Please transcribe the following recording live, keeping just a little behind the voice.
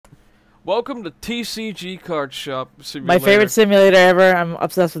Welcome to TCG Card Shop Simulator. My favorite simulator ever. I'm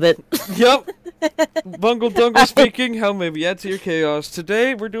obsessed with it. Yep. Bungle Dungle speaking. How may we add to your chaos?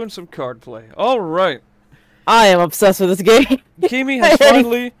 Today we're doing some card play. All right. I am obsessed with this game. Kimi has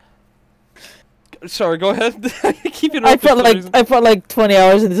finally. Sorry, go ahead. Keep it. I put like 20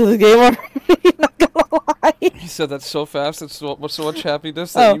 hours into this game already. Not gonna lie. You said that so fast. It's so much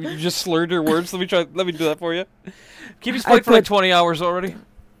happiness that you just slurred your words. Let me do that for you. Kimi's played for like 20 hours already.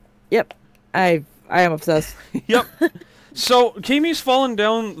 Yep. I am obsessed. Yep. So, Kimi's fallen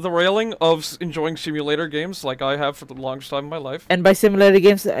down the railing of enjoying simulator games like I have for the longest time in my life. And by simulator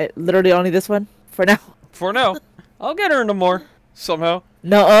games, literally only this one for now. For now. I'll get her into more somehow.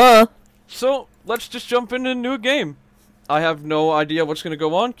 No. So, let's just jump into a new game. I have no idea what's going to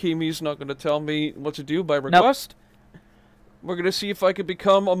go on. Kimi's not going to tell me what to do by request. Nope. We're going to see if I could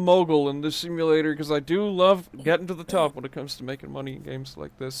become a mogul in this simulator, because I do love getting to the top when it comes to making money in games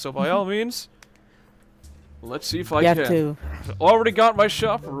like this. So by all means, let's see if I can. To. Already got my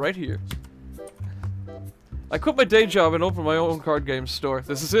shop right here. I quit my day job and opened my own card game store.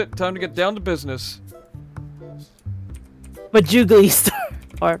 This is it. Time to get down to business. But Juggly store.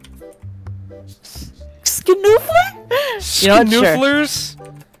 Or... Skinoofler? Skinooflers?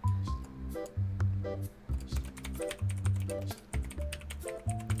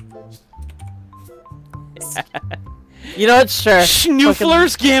 You know what? Sure.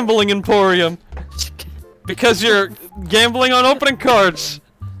 Schnoofler's Gambling Emporium. Because you're gambling on opening cards.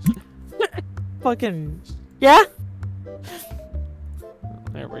 Fucking... Yeah?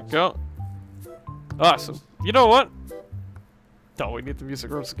 There we go. Awesome. You know what? Don't we need the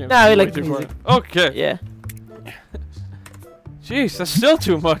music or game? No, we like the music. Okay. Yeah. Jeez, that's still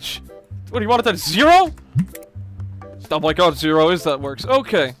too much. What, do you want it at 0? Oh my god, 0 is that works.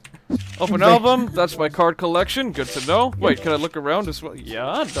 Okay. Open album, that's my card collection, good to know. Wait, can I look around as well?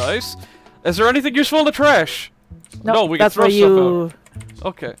 Yeah, nice. Is there anything useful in the trash? Nope, no, we can throw stuff out.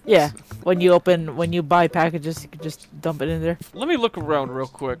 Okay. Yeah, when you buy packages, you can just dump it in there. Let me look around real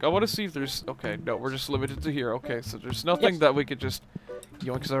quick. I want to see if there's... Okay, no, we're just limited to here. Okay, so there's nothing that we could just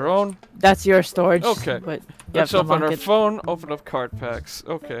yoink our own. That's your storage. Okay. But let's open our phone, open up card packs.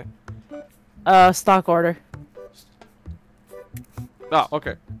 Okay. Stock order. Ah,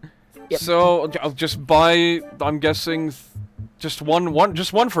 okay. Yep. So I'll just buy. I'm guessing, just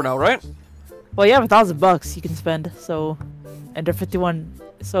one for now, right? Well, you have $1,000 you can spend. So, and they're 51.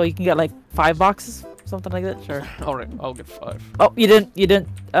 So you can get like 5 boxes, something like that. Sure. All right, I'll get 5. Oh, you didn't.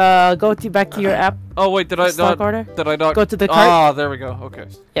 Go back to your app. Oh wait, did I not? Did I not? Go to the cart. Ah, there we go. Okay.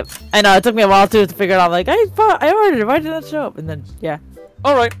 Yep. I know it took me a while to figure it out. Like I ordered it. Why didn't it show up? And then yeah.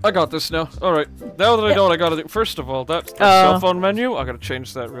 Alright, I got this now. Alright, now that I know what I gotta do. First of all, that's the cell phone menu. I gotta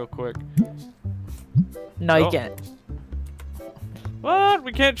change that real quick. No, you can't. What?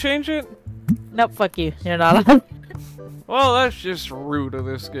 We can't change it? Nope, fuck you. You're not allowed. Well, that's just rude of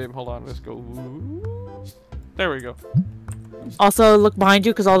this game. Hold on, let's go. There we go. Also, look behind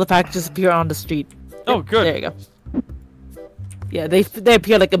you because all the packages appear on the street. Oh, good. There you go. Yeah, they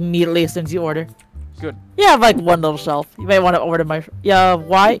appear like immediately as soon as you order. Good. You have like one little shelf. You may want to order my... Yeah,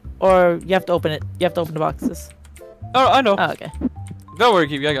 why? Or you have to open it. You have to open the boxes. Oh, I know. Oh, okay. Don't worry,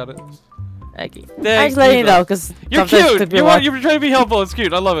 Kiwi, I got it. Thank you. Thank I'm just letting you know, because... You're cute! You're trying to be helpful, it's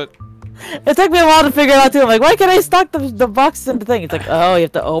cute, I love it. It took me a while to figure it out too. I'm like, why can't I stock the boxes in the thing? It's like, oh, you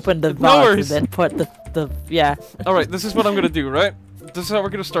have to open the box and then put the... Yeah. Alright, this is what I'm gonna do, right? This is how we're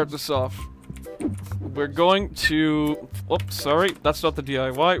gonna start this off. We're going to... Oops, sorry, that's not the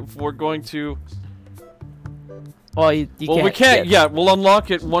DIY. We're going to... Well, you can't. We can't yet. We'll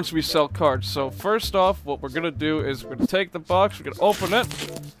unlock it once we sell cards. So first off, what we're gonna do is we're gonna take the box, we're gonna open it,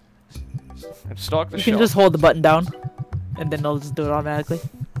 and stock the shelf. You can just hold the button down, and then it'll just do it automatically.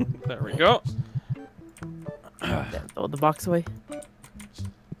 There we go. Then throw the box away. There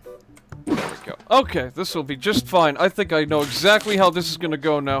we go. Okay, this will be just fine. I think I know exactly how this is gonna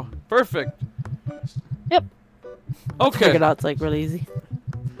go now. Perfect. Yep. Okay. Figure it out. It's like really easy.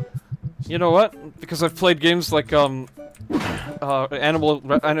 You know what? Because I've played games like Animal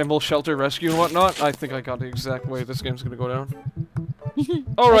Shelter Rescue and whatnot, I think I got the exact way this game's gonna go down.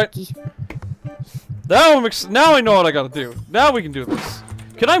 All right. Now I know what I gotta do. Now we can do this.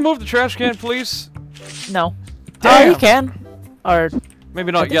 Can I move the trash can, please? No. Damn. You can. Or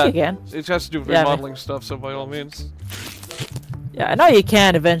maybe not yet. You can. It has to do with remodeling stuff, so by all means. Yeah, I know you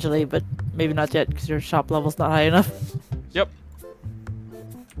can eventually, but maybe not yet because your shop level's not high enough. Yep.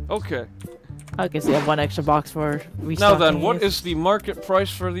 Okay. Okay, so you have 1 extra box for restocking. Now then, what is the market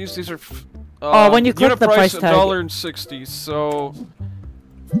price for these? These are... when you click the price tag. $1.60, so...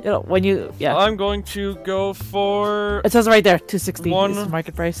 You know, when you... Yeah. I'm going to go for... It says right there, 260 is the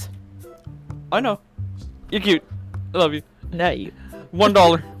market price. I know. You're cute. I love you. No, you.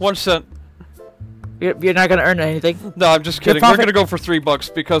 $1, 1 cent. You're not gonna earn anything. No, I'm just kidding. We're gonna go for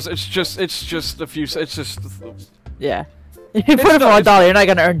 $3 because it's just a few. It's just. Yeah. You put it for $1, you're not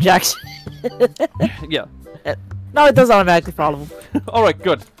gonna earn jack shit. Yeah. No, it does automatically for all of them. All right,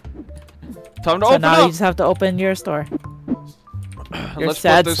 good. Time to So open now up. you just have to open your store. Your Let's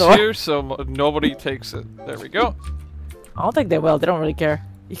sad put this store. here so nobody takes it. There we go. I don't think they will. They don't really care.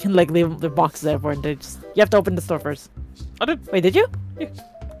 You can like leave the boxes there for it. They just you have to open the store first. I did. Wait, did you? Yeah.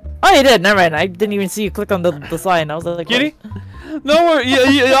 Oh, you did. Never mind. I didn't even see you click on the sign. I was like, Kitty? No worry.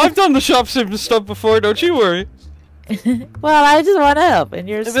 Yeah, I've done the shop sim stuff before. Don't you worry. Well, I just want to help, and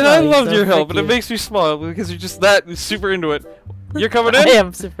you're. And then I love so your help, thank and it you. makes me smile because you're just that super into it. You're coming in? I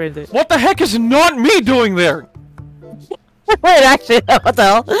am super into it. What the heck is not me doing there? Wait, actually, what the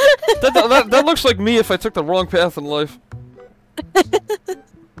hell? That looks like me if I took the wrong path in life.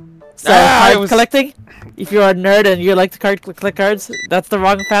 So, I card was- collecting? If you're a nerd and you like to collect cards, that's the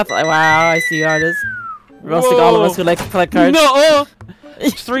wrong path. Wow, I see how it is. Roasting all of us who like to collect cards. No,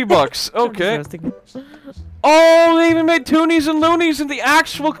 it's $3. Okay. Roasting. Oh, they even made toonies and loonies in the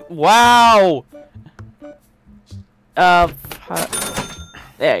actual. Wow. There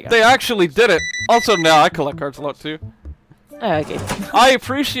you go. They actually did it. Also, now I collect cards a lot too. Okay. I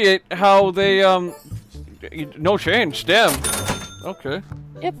appreciate how they no change. Damn. Okay.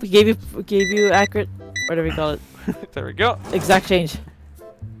 Yep, we gave you accurate, whatever you call it, There we go. exact change.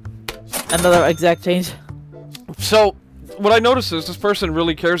 Another exact change. So, what I noticed is this person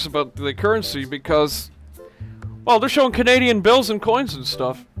really cares about the currency because, well, they're showing Canadian bills and coins and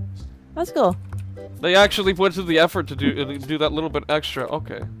stuff. That's cool. They actually went through the effort to do that little bit extra.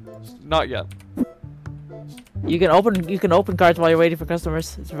 Okay. Not yet. You can open cards while you're waiting for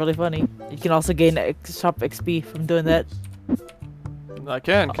customers. It's really funny. You can also gain shop XP from doing that. I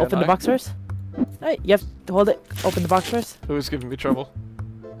can Open the box first. Alright, you have to hold it. Open the box first. Who's giving me trouble?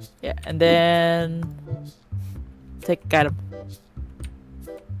 Yeah, and then take item.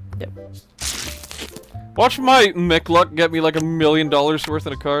 Yep. Watch my McLuck get me like $1 million worth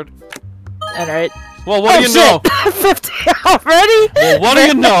in a card. And alright. Well, what do you know? 50 already? Well, what do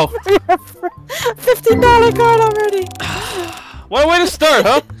you know? $15 card already. What a way to start,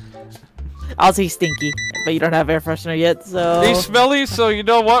 huh? I'll say stinky, but you don't have air freshener yet, so. He's smelly, so you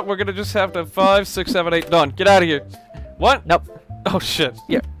know what? We're gonna just have to 5, 6, 7, 8. Done. Get out of here. What? Nope. Oh shit.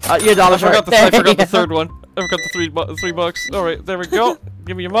 You're $1 short. I forgot the third one. I forgot the $3. All right, there we go.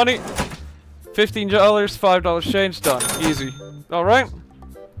 Give me your money. $15, $5 change. Done. Easy. All right.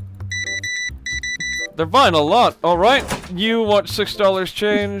 They're buying a lot. All right. You want $6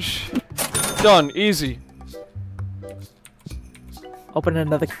 change? Done. Easy. Open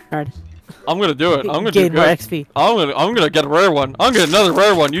another card. I'm gonna do it. I'm gonna gain do more good. XP. I'm gonna get a rare one. I'm gonna get another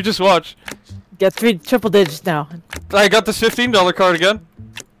rare one. You just watch. Get 3 triple digits now. I got this $15 card again.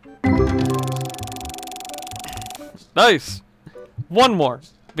 Nice. One more,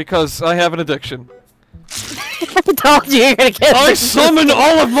 because I have an addiction. I told you you're gonna get. I summon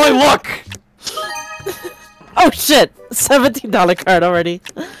all of my luck. Oh shit! $17 card already.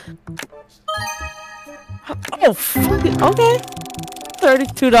 Oh fuck it. Okay.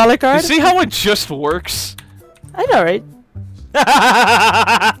 $32 You card. see how it just works? I know, right?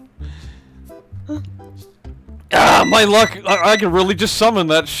 Ah, my luck. I can really just summon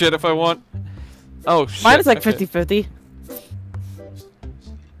that shit if I want. Oh shit. Mine is like okay. 50-50.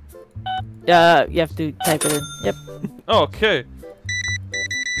 You have to type it in. Yep. Okay.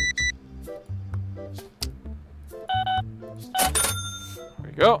 There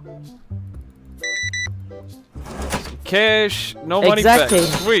we go. Some cash. No money Exact back. change.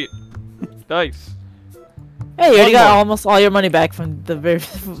 Sweet. Nice. Hey, you already One got more. almost all your money back from the very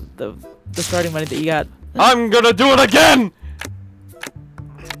the starting money that you got. I'm gonna do it again!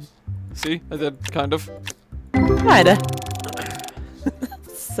 See? I did, kind of. Kinda.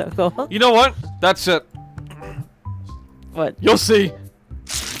 So cool. You know what? That's it. What? You'll see.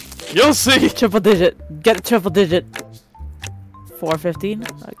 You'll see! Triple digit. Get a triple digit. 415.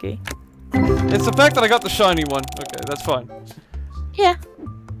 Okay. It's the fact that I got the shiny one. Okay, that's fine. Yeah.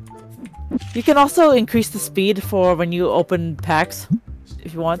 You can also increase the speed for when you open packs,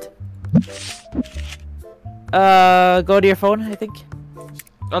 if you want. Go to your phone, I think.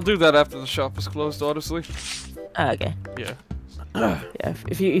 I'll do that after the shop is closed, honestly. Okay. Yeah. Yeah.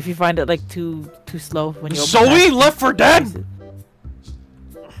 If you find it like too slow when you open Zoe, packs, Left 4 Dead!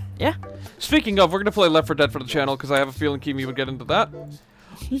 Yeah. Speaking of, we're gonna play Left 4 Dead for the channel because I have a feeling Kimi would get into that.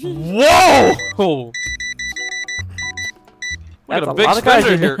 Whoa! Oh. We That's got a a big lot of cards spender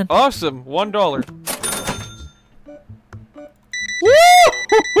you're here. doing. Awesome. $1.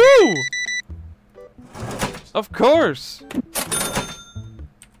 Woo! Of course.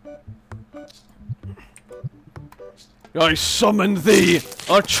 I summon thee,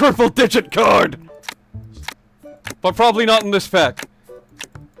 a triple-digit card! But probably not in this pack.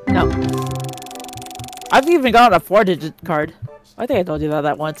 No. I've even got a 4-digit card. I think I told you about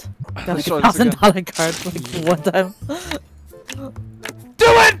that once. Got like a $1,000 card like one time. Do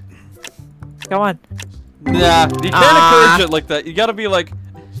it! Come on. Nah, you can't encourage it like that. You gotta be like,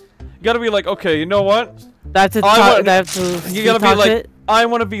 okay, you know what? That's it. You gotta be like, I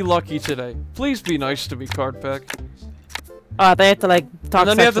want to be lucky today. Please be nice to me, card pack. They have to like talk. And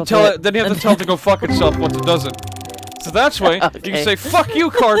then you have to tell it. Then you have to tell it to go fuck itself once it doesn't. So that's why okay. you can say "fuck you,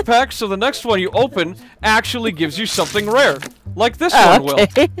 card pack." So the next one you open actually gives you something rare, like this one will.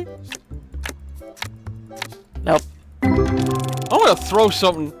 Nope. I want to throw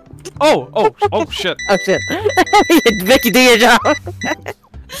something. Oh shit. Oh shit. Vicky, do your job.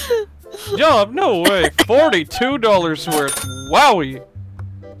 Job? No way. $42 worth. Wowie.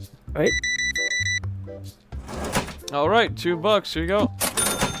 Right. All right, $2. Here you go.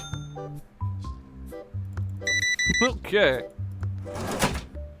 Okay.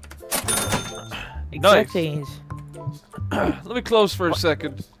 Exact nice. Change. Let me close for a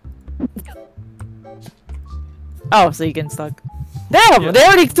second. Oh, so you can stock. Damn! Yeah. They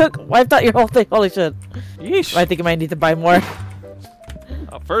already wiped out your whole thing. Holy shit. Yeesh. I think I might need to buy more.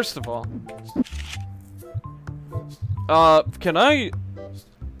 First of all, can I?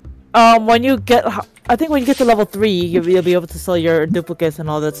 When you get, I think when you get to level 3, you'll be able to sell your duplicates and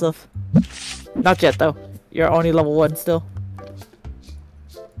all that stuff. Not yet though. You're only level 1 still.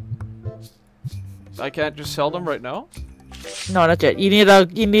 I can't just sell them right now? No, not yet. You need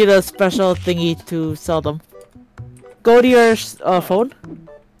a special thingy to sell them. Go to your phone.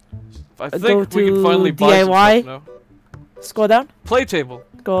 I think we can finally buy some stuff now. Scroll down. Play table.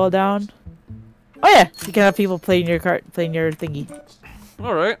 Scroll down. Oh yeah, you can have people playing your thingy.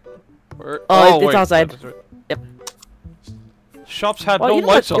 All right. It's wait, outside. Right. Yep. Shops had no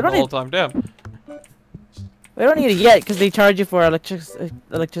lights on the whole time. Damn. We don't need it yet because they charge you for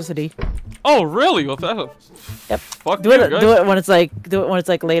electricity. Oh really? Well, that. Yep. Fuck do it when it's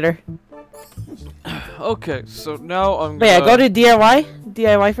like later. Okay, so now I'm. But yeah, go to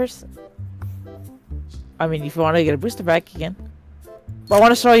DIY first. I mean, if you want to get a booster pack, you can. But I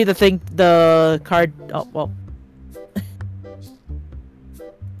want to show you the card. Oh well.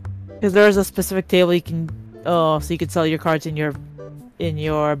 Because there is a specific table you can. Oh, so you can sell your cards in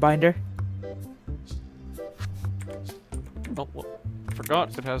your binder. Oh, well,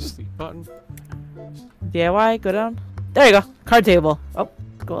 forgot it has the button. DIY, go down. There you go. Card table. Oh,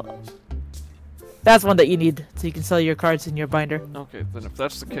 cool. That's one that you need, so you can sell your cards in your binder. Okay, then if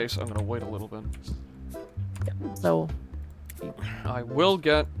that's the case, I'm gonna wait a little bit. Yeah, so... I will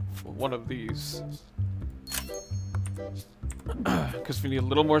get one of these. Because we need a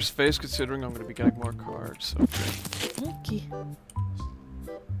little more space, considering I'm gonna be getting more cards. Okay.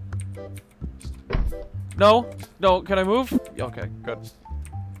 No, can I move? Okay, good.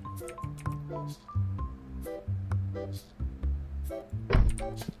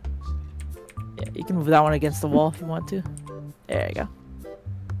 Yeah, you can move that one against the wall if you want to. There you go.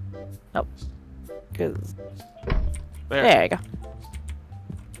 Nope. Cause there you go.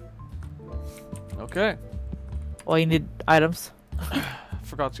 Okay. Well, you need items.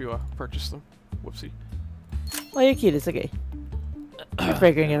 Forgot to purchase them. Whoopsie. Well, you're cute. It's okay. You're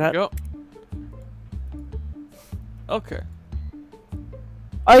figuring it out. Go. Okay.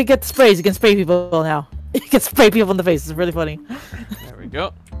 Oh, you get sprays. You can spray people now. You can spray people in the face. It's really funny. There we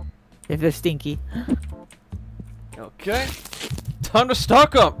go. If they're stinky. Okay. Time to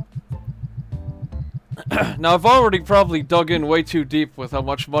stock up. Now, I've already probably dug in way too deep with how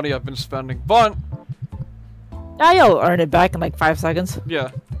much money I've been spending, but... Yeah, you'll earn it back in like 5 seconds.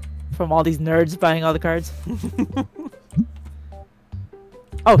 Yeah. From all these nerds buying all the cards.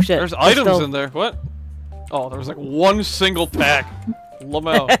 Oh shit. There's items in there. What? Oh, there was like one single pack.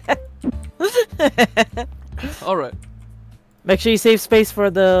 Lamau. Alright. Make sure you save space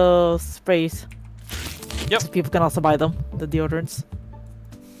for the sprays. Yep. So people can also buy them, the deodorants.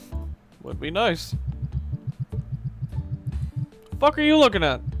 Would be nice. Fuck are you looking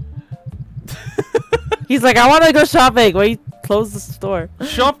at? He's like, I want to go shopping. Wait, close the store.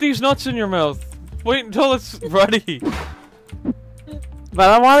 Shove these nuts in your mouth. Wait until it's ready. But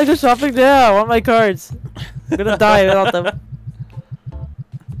I want to go shopping now. I want my cards. I'm gonna die without them.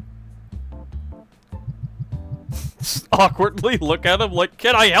 Just awkwardly look at him like,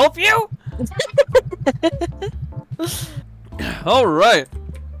 can I help you? Alright.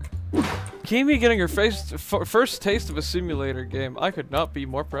 Kimi getting her first taste of a simulator game. I could not be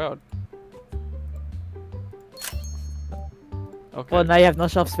more proud. Okay. Well, now you have no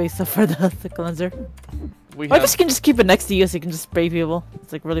shelf space for the cleanser. We Or have... just can just keep it next to you so you can just spray people.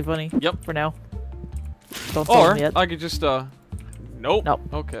 It's like really funny. Yep. For now. Don't tell Or them yet. I could just Nope. Nope.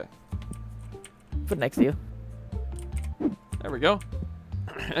 Okay. Put it next to you. There we go.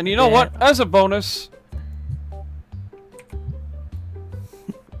 And you know what? As a bonus,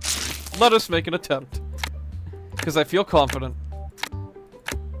 let us make an attempt. Because I feel confident.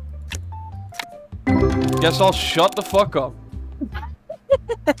 Guess I'll shut the fuck up.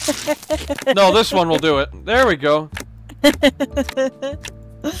 No, this one will do it. There we go.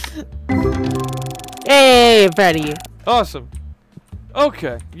 Hey, Freddy. Awesome.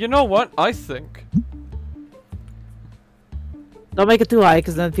 Okay, you know what? I think... Don't make it too high,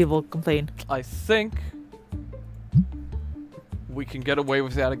 because then people complain. I think... we can get away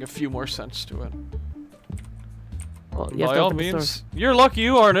with adding a few more cents to it. Well, you have By to all open the store. means. You're lucky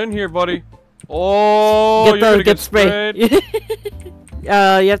you aren't in here, buddy. Oh, you're gonna get sprayed. you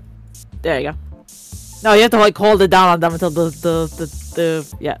have... There you go. No, you have to like hold it down on them until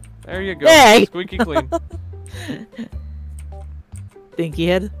the yeah. There you go. Hey! Squeaky clean. Dinky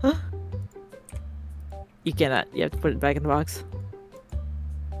head. You cannot. You have to put it back in the box.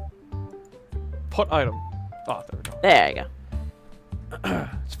 Put item. Oh, there we go. There you go.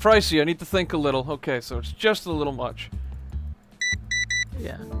 It's pricey. I need to think a little. Okay, so it's just a little much.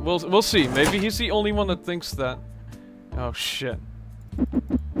 Yeah. We'll see. Maybe he's the only one that thinks that. Oh shit.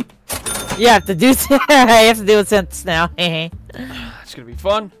 You have to do. You have to do it since now. It's gonna be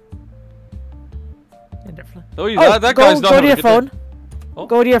fun. Oh, that go, guy's not go having to a your good phone. day. Oh.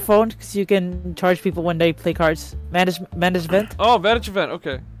 Go to your phone because you can charge people when they play cards. Management. Oh, manage event.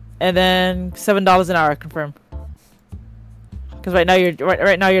 Okay. And then $7 an hour. Confirm. Because right now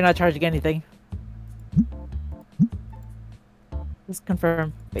you're not charging anything. Just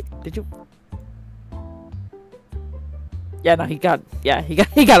confirm. Wait, did you? Yeah, no, he got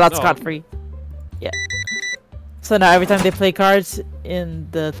out scot free. Yeah. So now every time they play cards in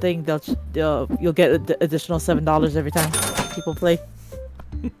the thing, you'll get an additional $7 every time people play.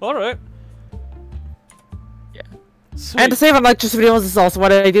 All right. Yeah. Sweet. And to save on electricity is also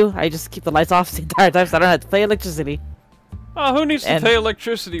what I do. I just keep the lights off the entire time so I don't have to pay electricity. Oh, who needs to pay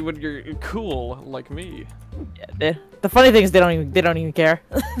electricity when you're cool like me? Yeah, the funny thing is they don't even care.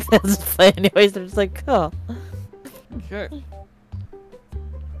 They'll just play anyways. They're just like, oh. Okay. Hey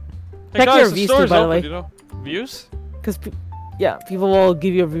Check guys, your the views store's too, by the open, way. you know? Views? Because yeah, people will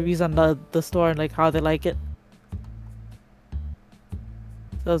give you reviews on the store and like how they like it.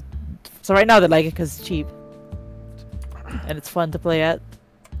 So right now they like it because it's cheap and it's fun to play at.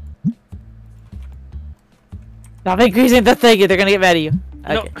 Stop increasing the thing, they're gonna get mad at you.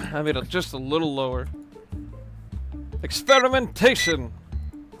 Okay. No, I made it just a little lower. Experimentation.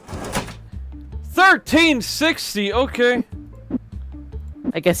 1360. Okay.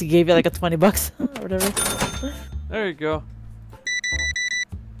 I guess he gave you like a $20 or whatever. There you go.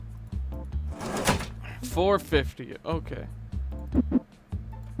 450. Okay.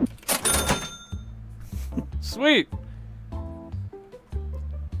 Sweet.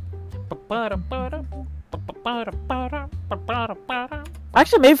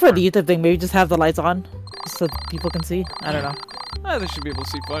 Actually, maybe for the YouTube thing, maybe just have the lights on so people can see. I don't know. They should be able to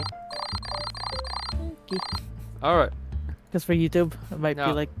see fine. Alright. Because for YouTube, it might be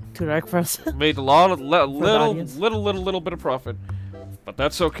like too dark for us. Made a lot of audience. little bit of profit. But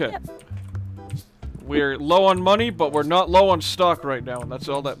that's okay. Yep. We're low on money, but we're not low on stock right now, and that's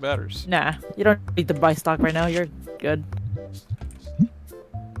all that matters. Nah, you don't need to buy stock right now. You're good.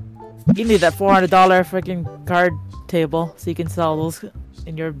 You need that $400 freaking card table so you can sell those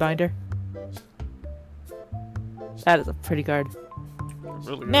in your binder. That is a pretty card. It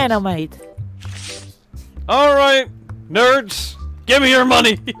really is. Nanomite. Alright, nerds, give me your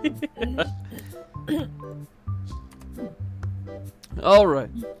money! Alright.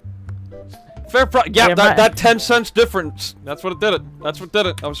 Fair price. Yeah, that 10 cents difference. That's what it did it. That's what did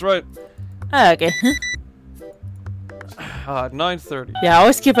it. I was right. Okay. 9:30. Yeah,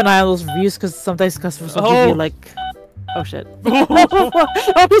 always keep an eye on those reviews because sometimes customers will give you like... Oh shit.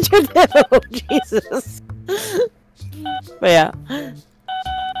 What did you do? Oh, Jesus. But yeah.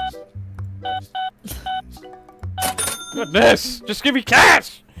 Goodness! Just give me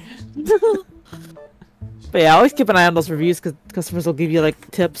cash! But yeah, always keep an eye on those reviews because customers will give you like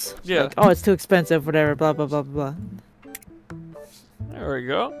tips. Yeah. Like, oh, it's too expensive, whatever, blah blah blah blah. There we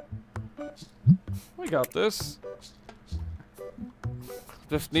go. We got this.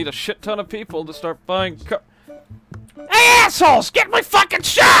 Just need a shit ton of people to start buying Hey assholes! Get my fucking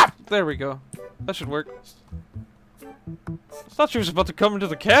shop! There we go. That should work. I thought she was about to come into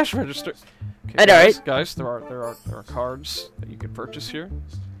the cash register. Okay, I know, right? Guys, there are cards that you can purchase here.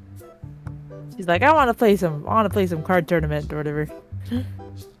 She's like, I want to play some card tournament or whatever.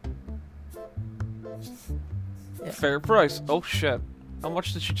 Yeah. Fair price. Oh shit! How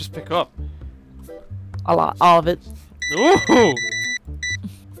much did she just pick up? A lot, all of it. Ooh!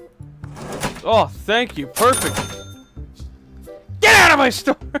 Oh, thank you. Perfect. Get out of my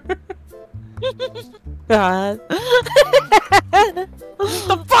store! God.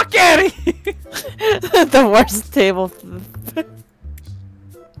 The fuck out of here! The worst table.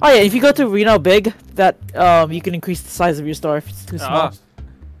 Oh yeah, if you go to Reno Big, that you can increase the size of your store if it's too small.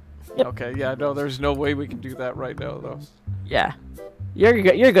 Yep. Okay, yeah, no, there's no way we can do that right now, though. Yeah,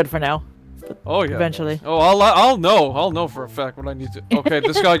 you're good for now. Oh yeah. Eventually. Oh, I'll know for a fact what I need to. Okay,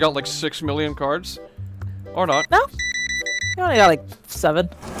 this guy got like 6 million cards, or not? No, you only got like 7.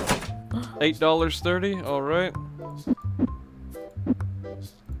 $8.30. All right.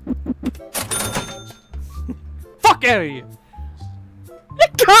 Fuck out of here!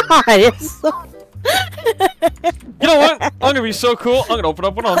 God, it's so... You know what? I'm gonna be so cool. I'm gonna open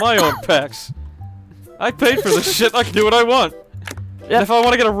up one of my own packs. I paid for this shit. I can do what I want. Yep. And if I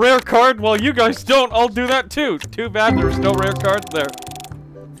want to get a rare card, well, you guys don't. I'll do that too. Too bad there's no rare cards there.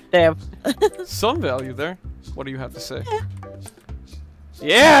 Damn. Some value there. What do you have to say?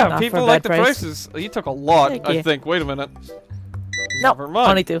 Yeah, Not people like the prices. He took a lot, I think. Wait a minute. Nope, Never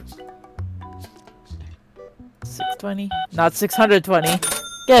mind. 22. 620. Not 620.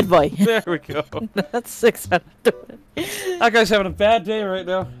 Good boy. There we go. That's 620. That guy's having a bad day right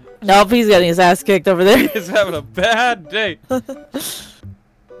now. Nope, he's getting his ass kicked over there. He's having a bad day.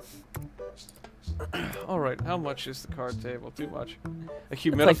 Alright, how much is the card table? Too much. A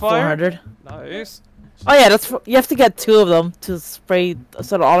humidifier? Like 400. Nice. Oh yeah, that's you have to get 2 of them to spray,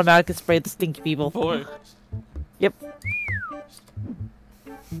 so it'll automatically spray the stinky people. Boy. Yep.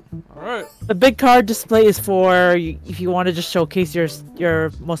 Alright. The big card display is for if you want to just showcase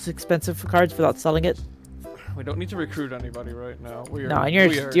your most expensive cards without selling it. We don't need to recruit anybody right now. No, and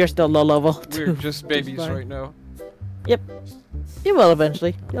you're still low level. We're just babies right now. Yep. You will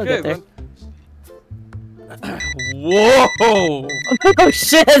eventually. You'll Okay, get there. Whoa! Oh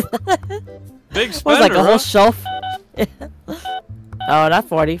shit! Big spender, was like a whole huh? shelf. Oh, not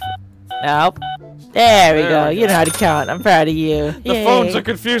 40. Nope. There we go. You know how to count. I'm proud of you. The phones are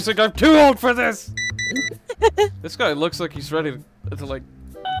confusing. I'm too old for this. This guy looks like he's ready to like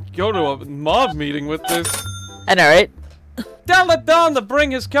go to a mob meeting with this. I know, right? Tell it Don to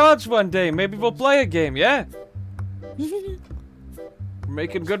bring his cards one day. Maybe we'll play a game. Yeah. We're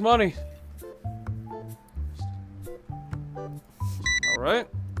making good money. All right.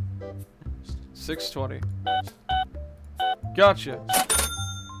 620. Gotcha.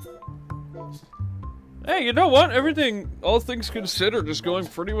 Hey, you know what? Everything, all things considered, is going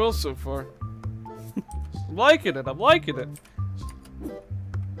pretty well so far. I'm liking it. I'm liking it.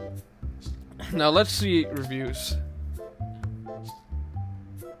 Now let's see reviews.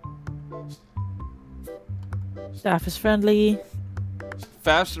 Staff is friendly.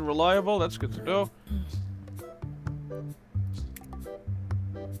 Fast and reliable. That's good to know.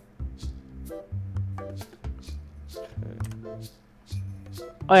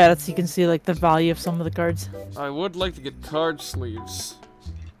 Oh yeah, that's you can see like the value of some of the cards. I would like to get card sleeves.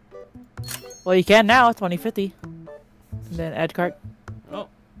 Well, you can now, 2050. And then add card. Oh.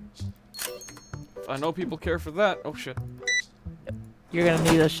 I know people care for that. Oh shit. You're gonna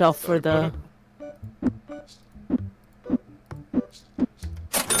need a shelf for the...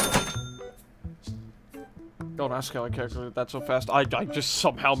 Don't ask how I calculated that so fast. I just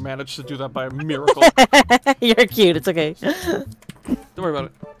somehow managed to do that by a miracle. You're cute, it's okay. Don't worry about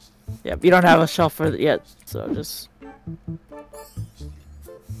it. Yep, you don't have a shelf for it yet, so just...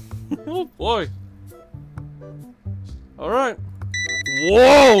 Oh boy. Alright.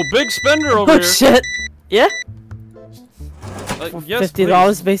 Whoa! Big spender over Oh here. shit! Yeah? Yes,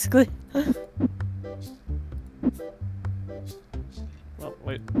 $50 basically? Oh,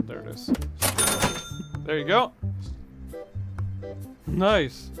 wait. There it is. There you go.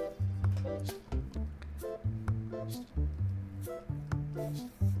 Nice.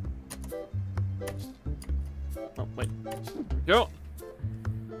 Oh, wait. There we go.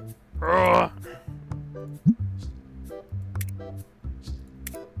 Ugh.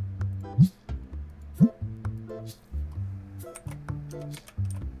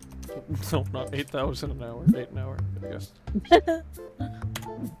 No, not 8,000 an hour. 8 an hour. There we go.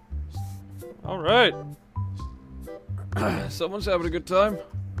 Alright. Someone's having a good time.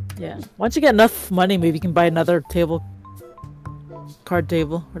 Yeah. Once you get enough money, maybe you can buy another table. Card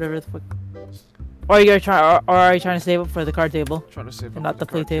table, whatever the fuck. Or you're trying, or are you trying to save it for the card table? Trying to save it and not for the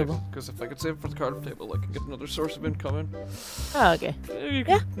play card table. Because if I could save it for the card table, I can get another source of income in. Oh, okay. You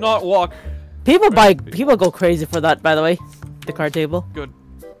can not walk. People go crazy for that, by the way. The card table. Good.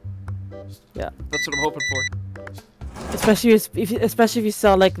 Yeah. That's what I'm hoping for. Especially if you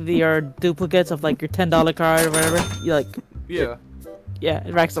sell like your duplicates of like your $10 card or whatever. You like. Yeah. Yeah,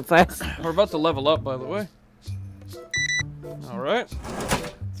 it racks up fast. We're about to level up, by the way. Alright.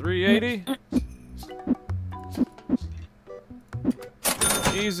 380.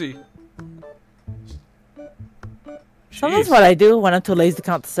 Easy. Sometimes Jeez. what I do when I'm too lazy to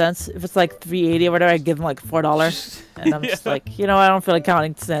count the cents, if it's like 380 or whatever, I give them like $4. And I'm just like, you know, I don't feel like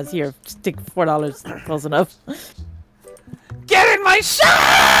counting cents. Here, just take $4. Close enough. Get in my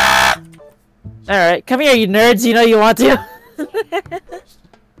shop! Alright, come here, you nerds. You know you want to.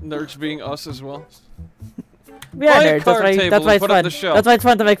 Nerds being us as well. We are nerds. That's why it's fun. Shelf. That's why it's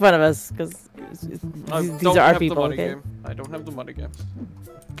fun to make fun of us, because these are our people, okay? Game. I don't have the money game.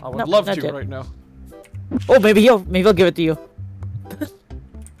 I would Nope, love not to yet. right now. Oh, maybe he'll give it to you.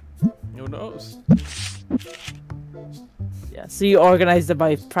 Who knows? Yeah, so you organized it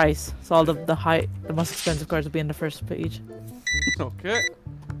by price. So all the most expensive cards will be in the first page. Okay.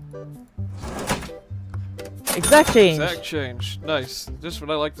 Exact change. Exact change. Nice. Just what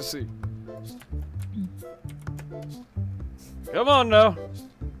I like to see. Come on now.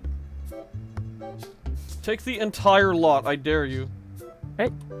 Take the entire lot, I dare you.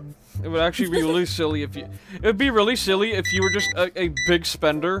 Right. It would actually be really silly if you... It would be really silly if you were just a big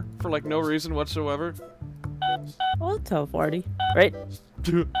spender for, like, no reason whatsoever. Well, 1240, right?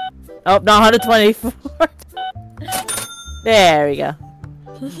 Oh, no, 124. There we go.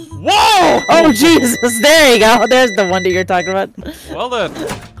 Whoa! Oh, Jesus, there you go. There's the one that you're talking about. Well then.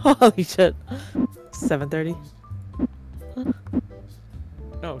 Holy shit. 730.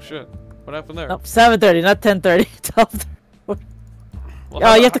 Oh, shit. What happened there? Nope, 730, not 1030. 1230. Well,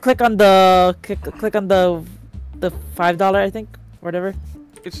 Oh, you have to click on the click on the $5, I think, whatever.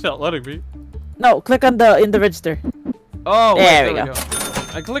 It's not letting me. No, click on in the register. Oh, wait, There we go.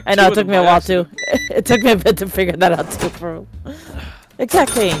 I clicked. I know two it took of me a them while by too. It took me a bit to figure that out too. For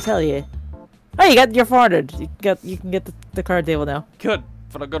exact change, hell yeah. Oh, you got your 400. You can get the card table now. Good,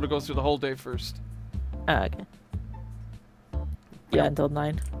 but I gotta go through the whole day first. Ah, okay. Yeah, until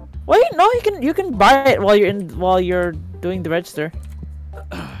 9. Wait, no, you can buy it while you're doing the register.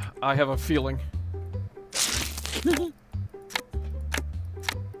 I have a feeling.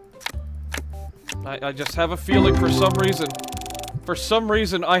 I just have a feeling for some reason. For some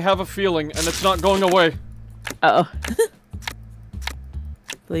reason, I have a feeling, and it's not going away. Uh oh.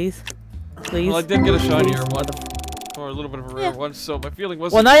 Please, please. Well, I did get a shinier one, or a little bit of a rare one, so my feeling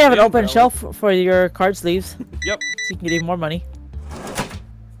was. Well, now you have an open shelf for your card sleeves. Yep. So you can get even more money.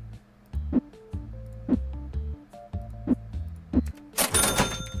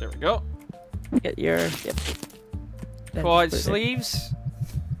 There we go. Get your Then Quad put it in. sleeves.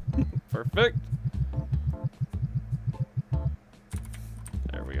 Perfect.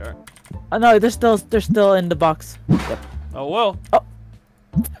 There we are. Oh no, they're still in the box. Yep. Oh well. Oh.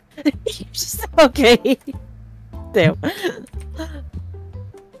 Okay. Damn.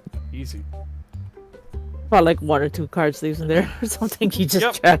 Easy. About like 1 or 2 card sleeves in there or something. You just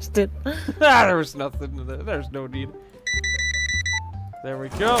Yep. trashed it. There was nothing in there. There's no need. There we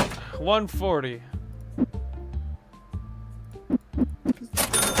go. 140.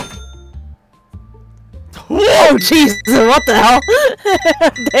 Oh Jesus! What the hell?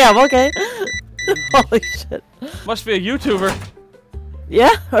 Damn. Okay. Holy shit. Must be a YouTuber.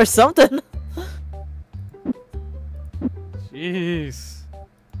 Yeah, or something. Jeez.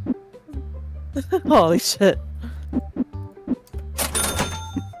 Holy shit.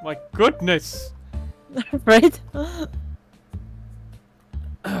 My goodness. Right?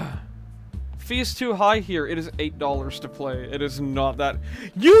 Fee is too high here. It is $8 to play. It is not that.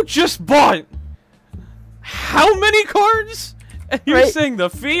 You just bought how many cards? And you're Right. saying the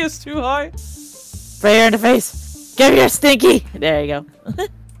fee is too high? Right here in the face. Give me your stinky. There you go.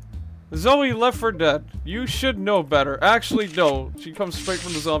 Zoe Left 4 Dead. You should know better. Actually, no. She comes straight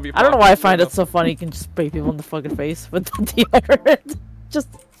from the zombie. I don't know why I apocalypse. find it so funny you can just spray people in the fucking face with the deodorant. Just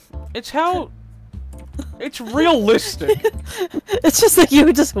It's how. It's realistic. it's just like you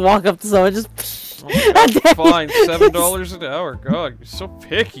would just walk up to someone and just Okay, fine, $7 an hour. God, you're so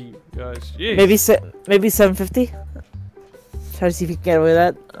picky, guys. Jeez. maybe 750. Try to see if you can get away with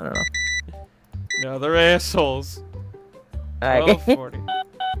that. I don't know. No, they're assholes. Okay. 1240.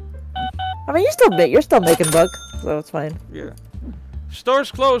 I mean, you're still making buck, so it's fine. Yeah.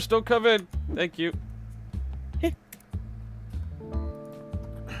 Store's closed. Don't come in. Thank you.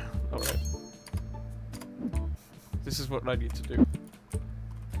 Alright. This is what I need to do.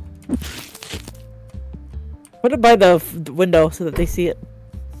 Put it by the window so that they see it.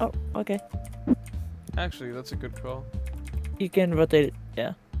 Oh, okay. Actually, that's a good call. You can rotate it,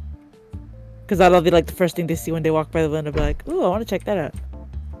 yeah. Because that'll be like the first thing they see when they walk by the window. Be like, ooh, I want to check that out.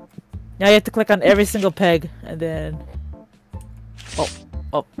 Now you have to click on every single peg, and then...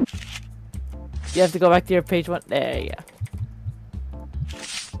 Oh. You have to go back to your page 1. There you go.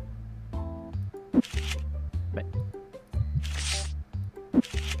 Right.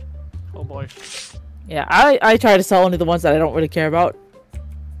 Oh boy. Yeah, I try to sell only the ones that I don't really care about.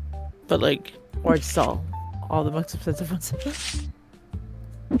 But like, or just sell all the most expensive ones.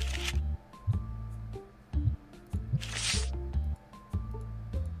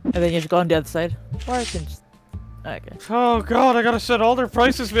 And then you have to go on the other side. Or I can just... Okay. Oh god, I gotta set all their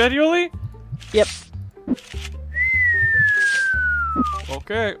prices manually? Yep.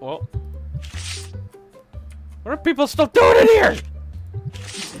 Okay, well. What are people still doing in here?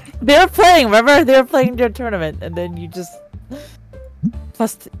 They were playing, remember? They were playing their tournament, and then you just...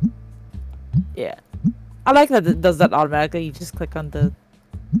 Yeah. I like that it does that automatically. You just click on the...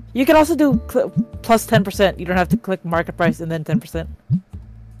 You can also do plus 10%. You don't have to click market price and then 10%.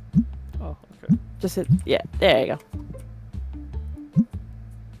 Oh, okay. Just hit... Yeah, there you go.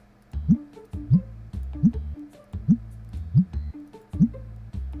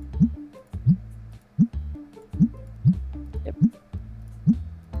 Yep.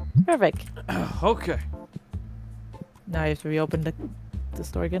 Perfect. Okay. Now you have to reopen the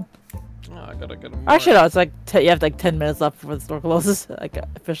store again. Oh, I gotta get them. Actually, no, it's like you have like 10 minutes left before the store closes, like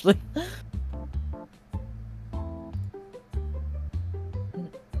officially. There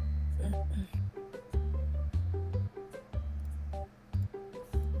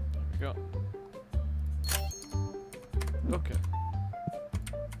we go. Okay.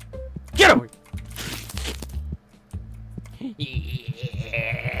 Get away!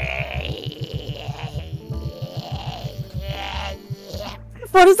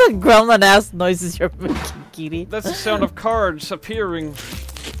 What is that gremlin ass noises you're making, Kitty? That's the sound of cards appearing.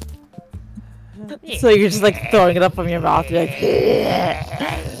 So you're just like throwing it up from your mouth, you're like,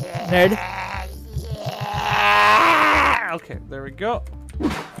 nerd. Okay, there we go.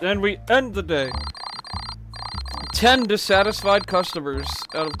 Then we end the day. 10 dissatisfied customers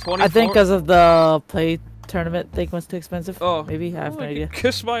out of 24. I think because of the play tournament thing was too expensive. Oh, maybe I have no idea.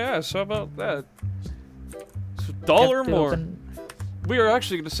 Kiss my ass. How about that? It's $1 more. We are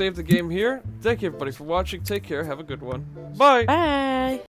actually going to save the game here. Thank you everybody for watching. Take care. Have a good one. Bye. Bye.